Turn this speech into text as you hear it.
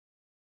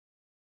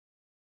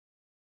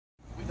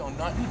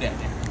will not do that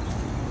there.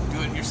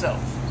 Do it yourself.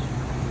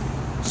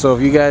 So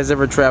if you guys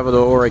ever travel to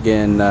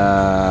Oregon,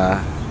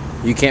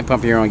 you can't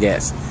pump your own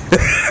gas.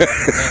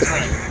 That's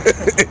right.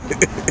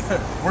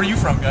 Where are you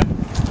from, guy?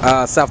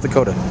 South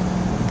Dakota.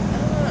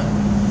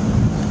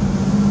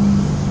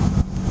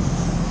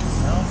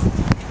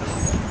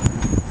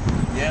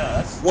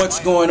 What's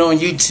going on,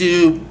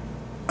 YouTube?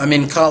 I'm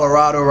in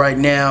Colorado right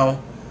now,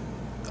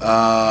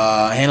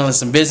 handling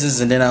some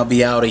business, and then I'll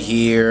be out of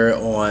here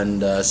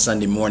on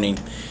Sunday morning.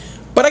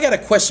 But I got a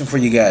question for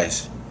you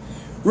guys.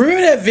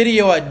 Remember that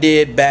video I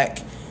did back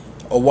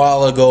a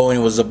while ago, and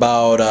it was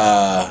about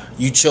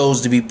you chose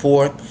to be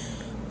poor?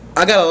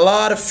 I got a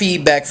lot of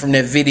feedback from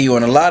that video,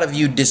 and a lot of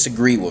you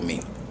disagree with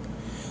me.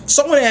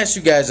 So I want to ask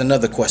you guys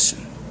another question.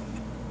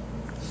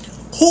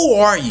 Who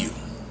are you?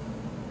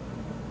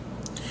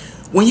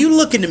 When you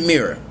look in the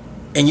mirror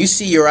and you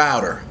see your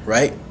outer,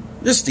 right?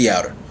 Just the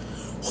outer.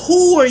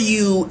 Who are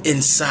you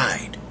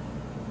inside?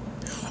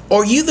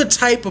 Are you the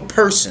type of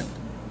person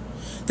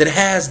that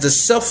has the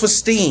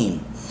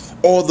self-esteem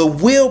or the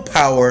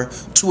willpower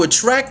to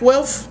attract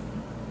wealth?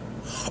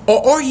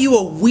 Or are you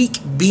a weak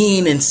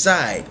being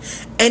inside?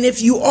 And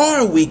if you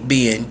are a weak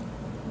being,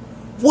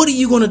 what are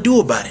you going to do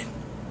about it?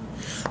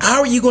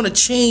 How are you going to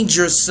change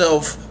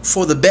yourself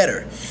for the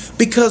better?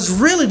 Because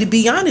really, to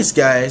be honest,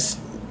 guys,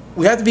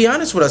 we have to be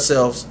honest with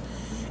ourselves.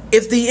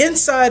 If the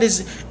inside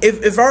is,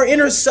 if our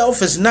inner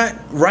self is not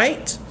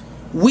right,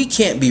 we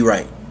can't be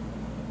right.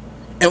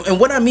 And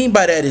what I mean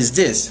by that is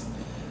this.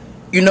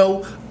 You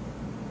know,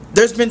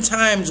 there's been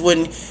times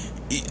when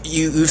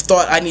you've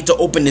thought, I need to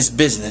open this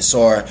business,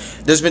 or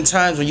there's been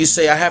times when you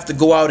say, I have to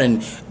go out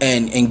and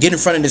get in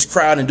front of this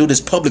crowd and do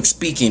this public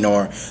speaking,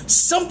 or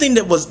something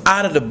that was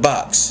out of the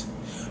box.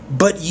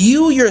 But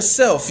you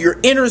yourself, your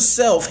inner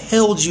self,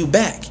 held you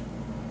back.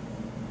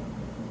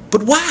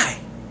 But why?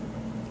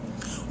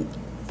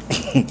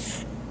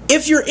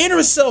 If your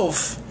inner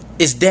self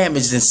is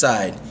damaged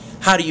inside,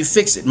 how do you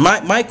fix it?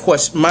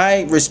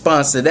 My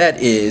response to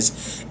that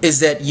is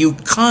that you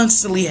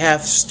constantly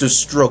have to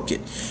stroke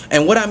it.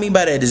 And what I mean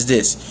by that is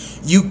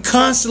this. You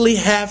constantly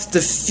have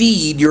to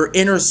feed your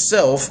inner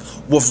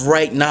self with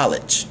right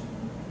knowledge.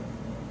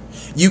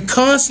 You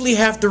constantly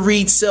have to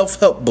read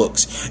self-help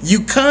books.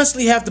 You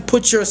constantly have to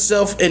put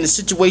yourself in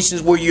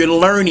situations where you're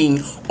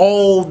learning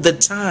all the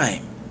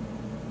time.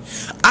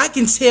 I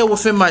can tell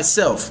within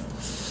myself,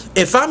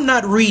 if I'm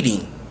not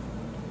reading,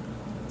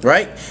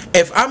 right?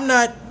 If I'm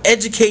not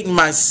educating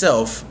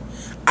myself,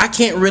 I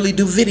can't really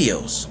do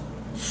videos.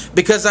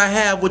 Because I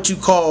have what you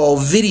call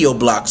video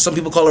block. Some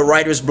people call it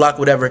writer's block,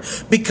 whatever.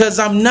 Because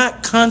I'm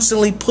not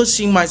constantly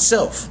pushing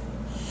myself.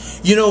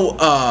 You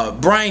know,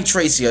 Brian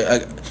Tracy,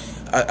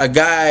 a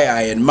guy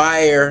I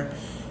admire,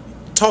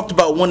 talked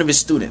about one of his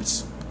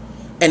students.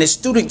 And his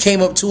student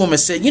came up to him and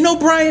said, you know,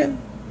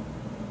 Brian,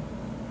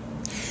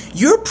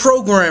 your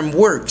program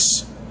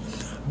works,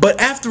 but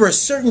after a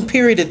certain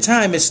period of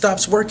time, it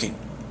stops working.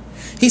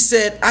 He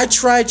said, I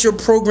tried your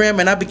program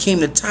and I became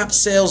the top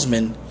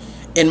salesman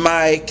in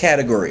my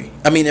category.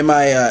 I mean, in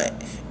my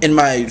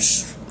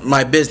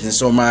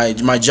business or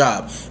my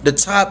job, the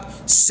top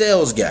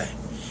sales guy.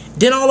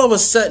 Then all of a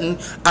sudden,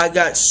 I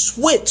got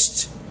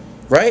switched,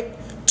 right,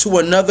 to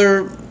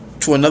another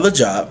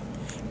job,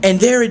 and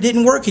there it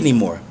didn't work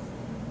anymore.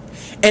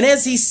 And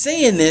as he's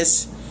saying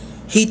this,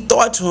 he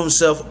thought to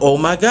himself, oh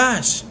my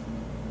gosh,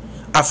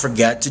 I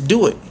forgot to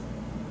do it.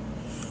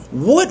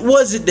 What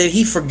was it that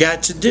he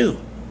forgot to do?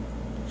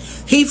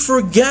 He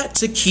forgot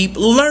to keep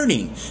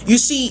learning. You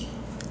see,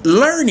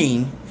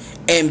 learning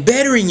and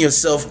bettering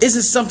yourself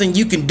isn't something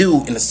you can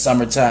do in the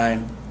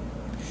summertime,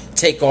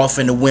 take off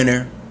in the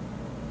winter,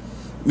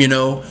 you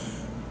know,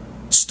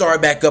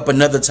 start back up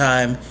another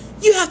time.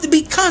 You have to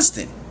be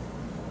constant.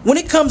 When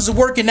it comes to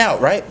working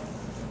out, right?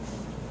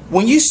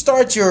 When you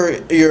start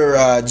your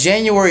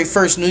January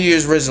 1st New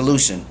Year's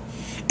resolution,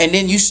 and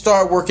then you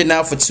start working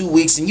out for 2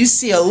 weeks and you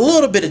see a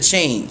little bit of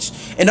change,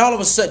 and all of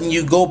a sudden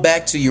you go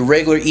back to your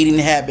regular eating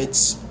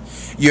habits,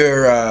 you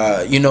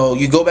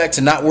go back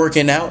to not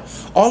working out,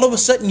 all of a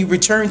sudden you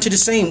return to the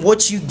same.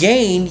 What you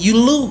gain, you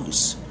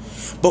lose.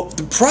 But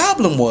the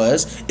problem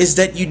is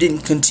that you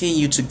didn't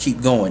continue to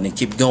keep going and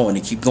keep going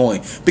and keep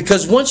going,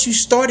 because once you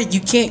started,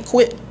 you can't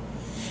quit.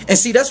 And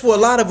see, that's where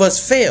a lot of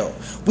us fail.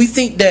 We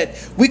think that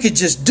we could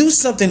just do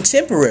something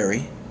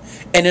temporary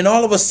and then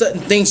all of a sudden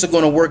things are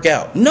going to work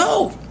out.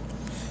 No.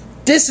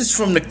 This is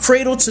from the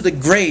cradle to the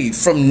grave,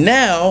 from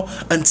now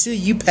until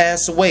you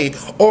pass away,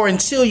 or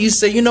until you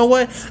say, you know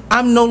what,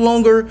 I'm no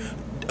longer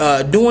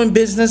doing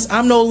business.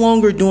 I'm no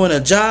longer doing a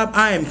job.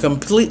 I am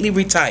completely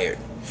retired.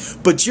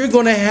 But you're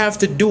going to have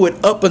to do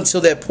it up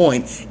until that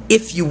point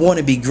if you want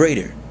to be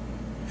greater.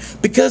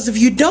 Because if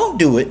you don't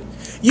do it,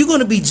 you're going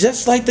to be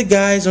just like the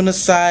guys on the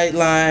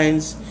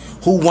sidelines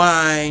who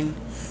whine,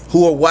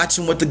 who are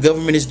watching what the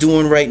government is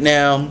doing right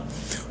now,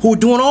 who are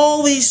doing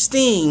all these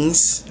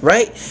things,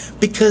 right?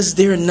 Because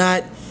they're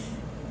not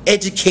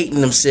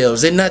educating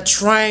themselves. They're not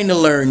trying to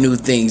learn new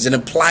things and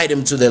apply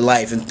them to their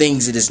life and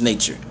things of this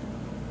nature.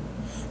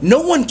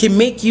 No one can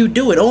make you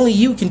do it. Only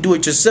you can do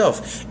it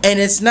yourself. And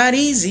it's not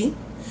easy,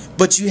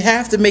 but you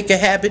have to make a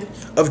habit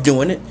of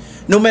doing it,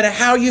 no matter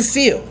how you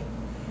feel.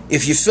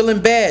 If you're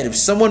feeling bad, if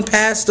someone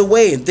passed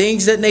away and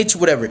things of that nature,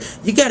 whatever,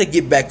 you got to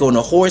get back on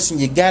the horse and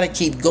you got to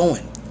keep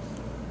going.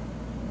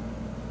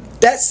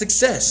 That's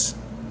success.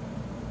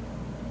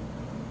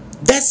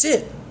 That's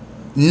it.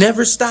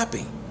 Never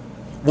stopping.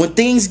 When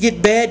things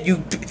get bad,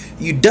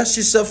 you dust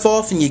yourself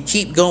off and you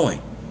keep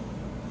going.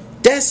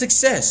 That's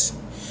success.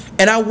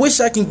 And I wish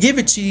I can give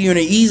it to you in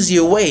an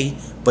easier way,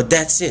 but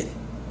that's it.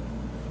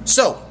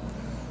 So,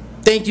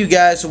 thank you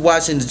guys for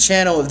watching the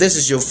channel. If this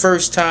is your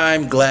first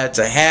time, glad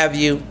to have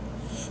you.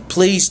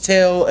 Please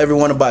tell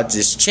everyone about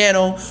this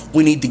channel.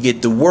 We need to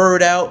get the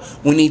word out.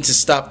 We need to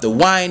stop the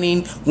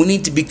whining. We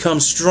need to become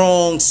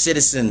strong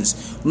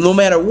citizens, no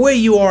matter where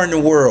you are in the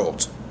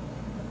world.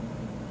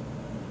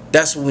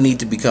 That's what we need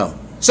to become.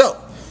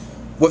 So,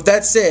 with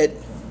that said,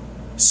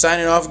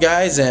 signing off,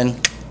 guys,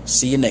 and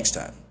see you next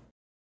time.